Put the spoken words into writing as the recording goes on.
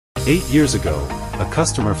8 years ago, a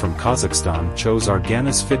customer from Kazakhstan chose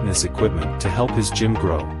Arganis fitness equipment to help his gym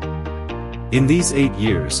grow. In these 8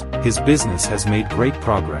 years, his business has made great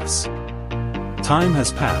progress. Time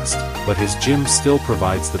has passed, but his gym still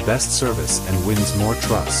provides the best service and wins more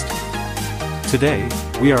trust. Today,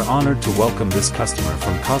 we are honored to welcome this customer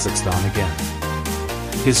from Kazakhstan again.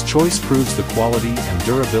 His choice proves the quality and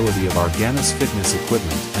durability of Arganis fitness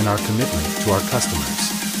equipment and our commitment to our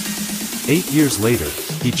customers. 8 years later,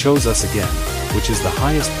 he chose us again, which is the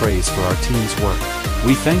highest praise for our team's work.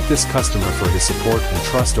 We thank this customer for his support and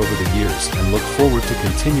trust over the years and look forward to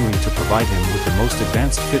continuing to provide him with the most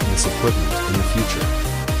advanced fitness equipment in the future.